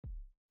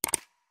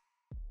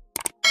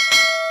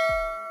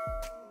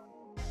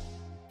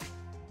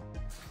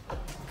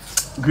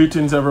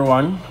Greetings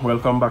everyone,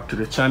 welcome back to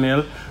the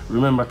channel.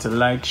 Remember to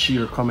like,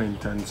 share,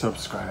 comment and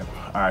subscribe.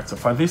 Alright, so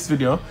for this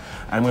video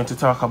I'm going to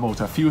talk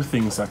about a few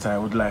things that I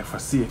would like for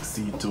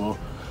CXC to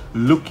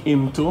look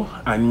into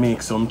and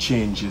make some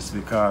changes,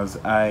 because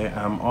I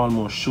am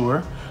almost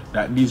sure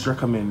that these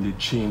recommended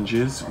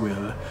changes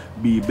will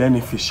be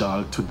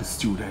beneficial to the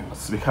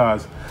students,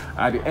 because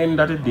at the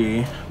end of the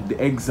day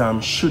the exam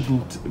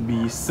shouldn't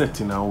be set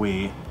in a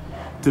way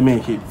to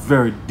make it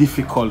very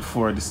difficult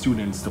for the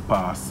students to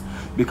pass,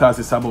 because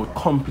it's about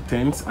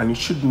competence and it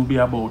shouldn't be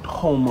about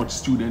how much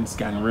students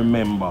can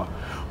remember,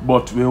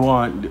 but we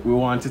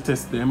want to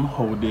test them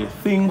how they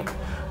think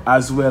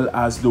as well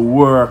as the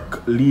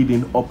work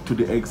leading up to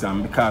the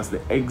exam, because the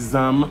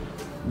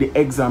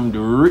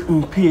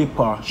written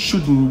paper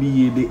shouldn't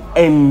be the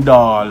end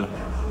all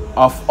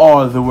of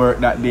all the work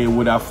that they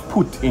would have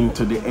put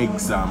into the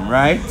exam,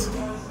 right?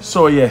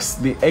 So yes,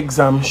 the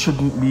exam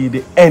shouldn't be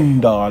the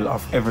end all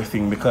of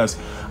everything, because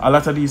a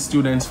lot of these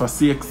students for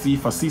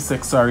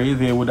CXC,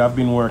 they would have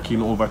been working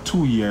over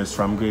 2 years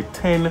from grade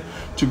 10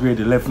 to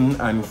grade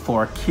 11, and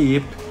for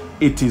CAPE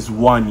it is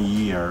 1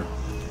 year,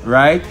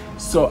 right?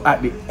 So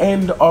at the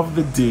end of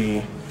the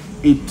day,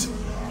 the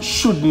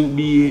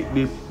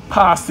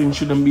passing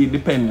shouldn't be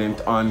dependent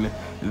on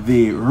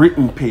the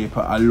written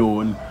paper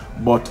alone,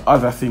 but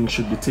other things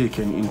should be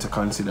taken into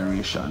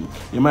consideration.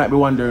 You might be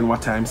wondering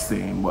what I'm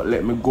saying, but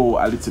let me go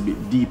a little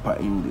bit deeper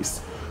in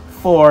this.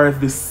 For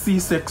the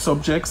CSEC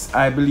subjects,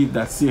 I believe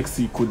that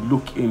CXC could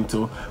look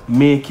into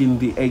making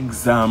the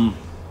exam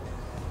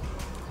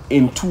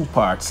in 2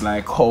 parts,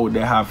 like how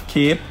they have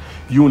CAPE,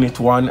 Unit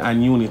 1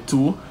 and Unit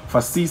 2. For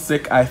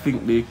CSEC, I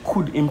think they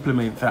could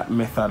implement that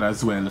method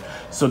as well.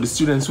 So the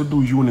students would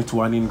do Unit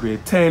 1 in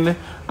grade 10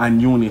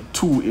 and Unit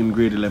 2 in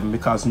grade 11,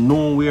 because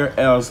nowhere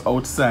else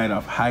outside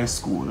of high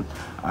school,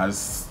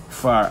 as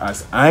far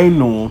as I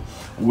know,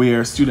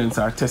 where students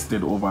are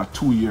tested over a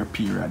 2-year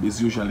period, is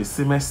usually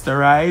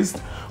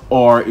semesterized,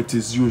 or it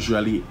is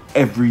usually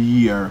every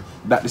year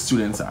that the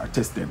students are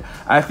tested.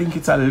 I think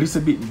it's a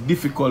little bit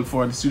difficult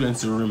for the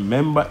students to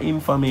remember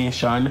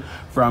information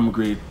from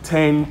grade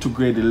 10 to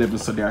grade 11,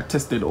 so they are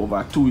tested over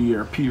a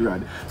 2-year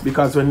period,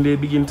 because when they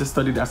begin to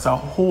study, that's a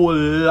whole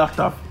lot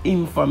of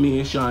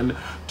information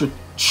to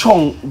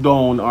chunk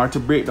down or to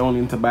break down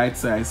into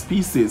bite-sized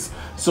pieces.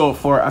 So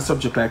for a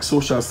subject like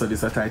social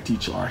studies that I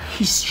teach, or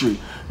history,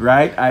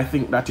 right, I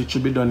think that it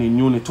should be done in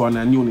Unit 1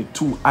 and Unit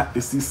 2 at the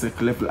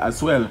CSEC level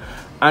as well.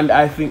 And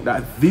I think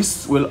that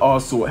this will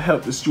also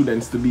help the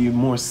students to be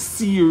more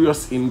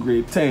serious in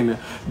grade 10,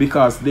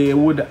 because they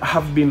would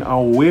have been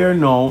aware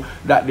now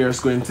that there's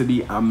going to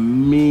be a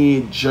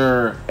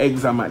major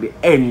exam at the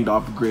end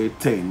of grade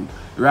 10,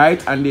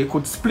 right? And they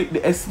could split the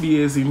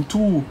SBAs in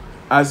 2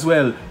 as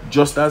well,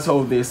 just as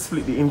how they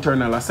split the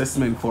internal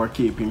assessment for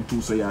CAPE in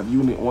 2. So you have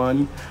Unit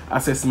 1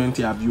 assessment,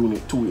 you have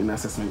Unit 2 in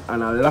assessment.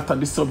 And a lot of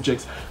the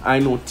subjects, I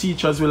know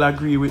teachers will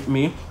agree with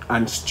me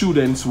and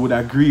students would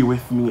agree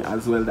with me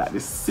as well, that the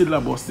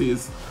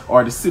syllabuses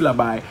or the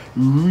syllabi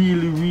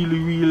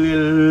really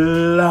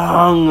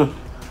long,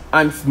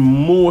 and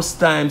most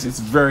times it's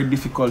very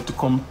difficult to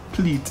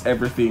complete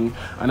everything,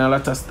 and a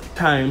lot of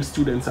times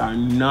students are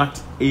not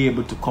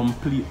able to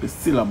complete the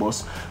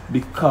syllabus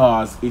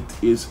because it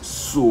is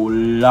so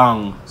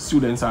long.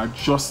 Students are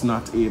just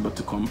not able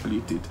to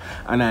complete it,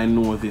 and I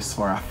know this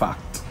for a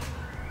fact,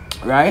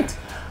 right?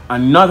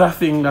 Another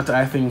thing that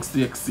I think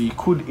CXC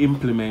could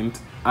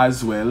implement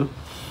as well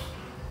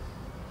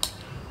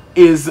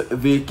is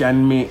they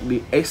can make the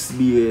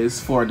SBAs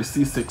for the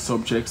CSEC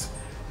subjects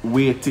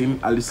weighting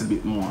a little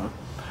bit more.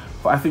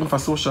 I think for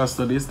social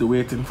studies, the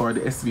weighting for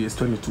the SBA is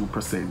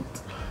 22%,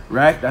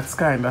 right? That's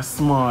kind of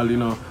small, you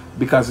know,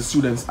 because the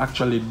students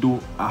actually do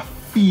a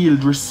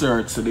field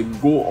research, so they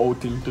go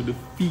out into the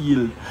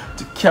field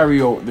to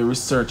carry out the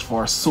research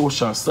for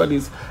social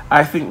studies.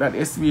 I think that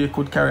SBA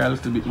could carry a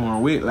little bit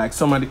more weight. Like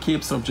some of the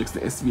CAPE subjects,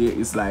 the SBA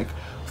is like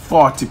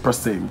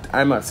 40%.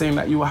 I'm not saying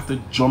that you have to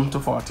jump to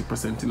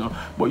 40%, you know,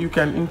 but you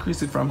can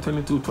increase it from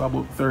 22 to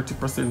about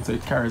 30%, so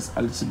it carries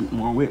a little bit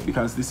more weight,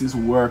 because this is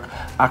work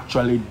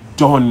actually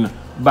done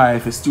by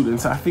the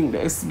students. I think the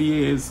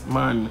SBAs,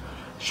 man,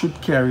 should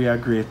carry a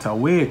greater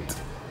weight.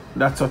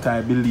 That's what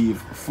I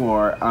believe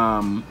for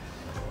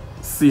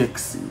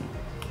CXC,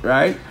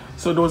 right?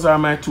 So those are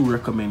my 2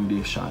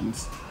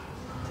 recommendations.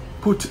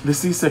 Put the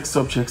CSEC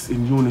subjects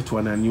in Unit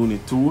 1 and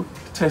Unit 2.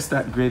 Test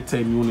at grade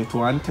 10 Unit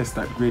 1, test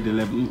at grade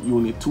 11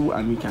 Unit 2,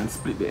 and we can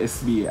split the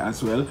SBA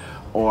as well,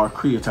 or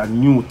create a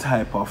new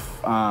type of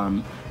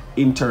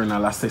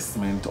internal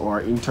assessment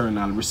or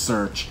internal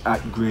research at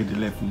grade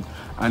 11,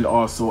 and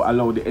also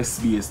allow the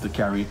SBAs to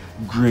carry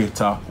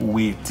greater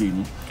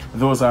weighting.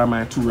 Those are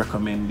my 2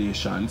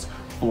 recommendations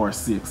for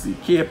CXC.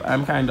 CAPE,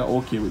 I'm kind of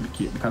okay with the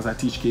CAPE because I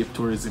teach CAPE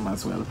tourism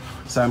as well,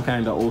 so I'm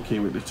kind of okay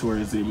with the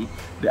tourism,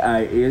 the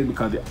IA,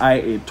 because the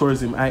IA,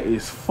 tourism IA,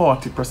 is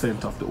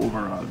 40% of the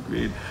overall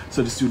grade,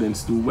 so the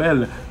students do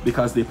well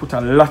because they put a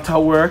lot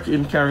of work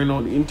in carrying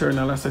out the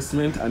internal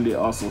assessment, and they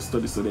also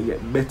study, so they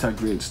get better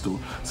grades too.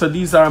 So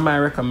these are my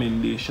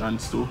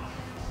recommendations too.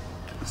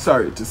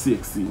 to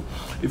CXC.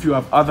 If you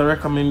have other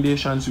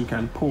recommendations, you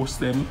can post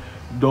them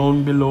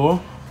down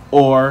below,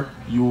 or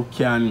you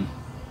can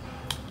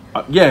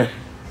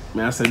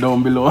may I say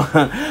down below.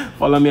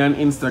 Follow me on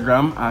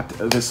Instagram at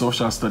the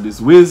Social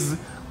Studies Wiz.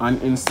 On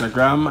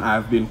Instagram,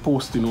 I've been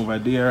posting over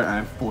there.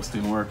 I'm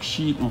posting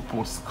worksheet and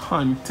post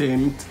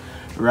content,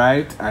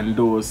 right, and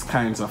those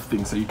kinds of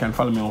things. So you can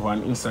follow me over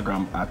on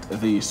Instagram at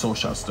the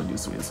Social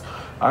Studies Wiz.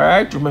 All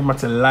right, remember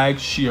to like,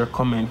 share,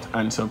 comment,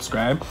 and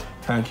subscribe.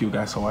 Thank you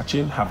guys for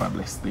watching. Have a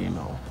blessed day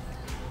now.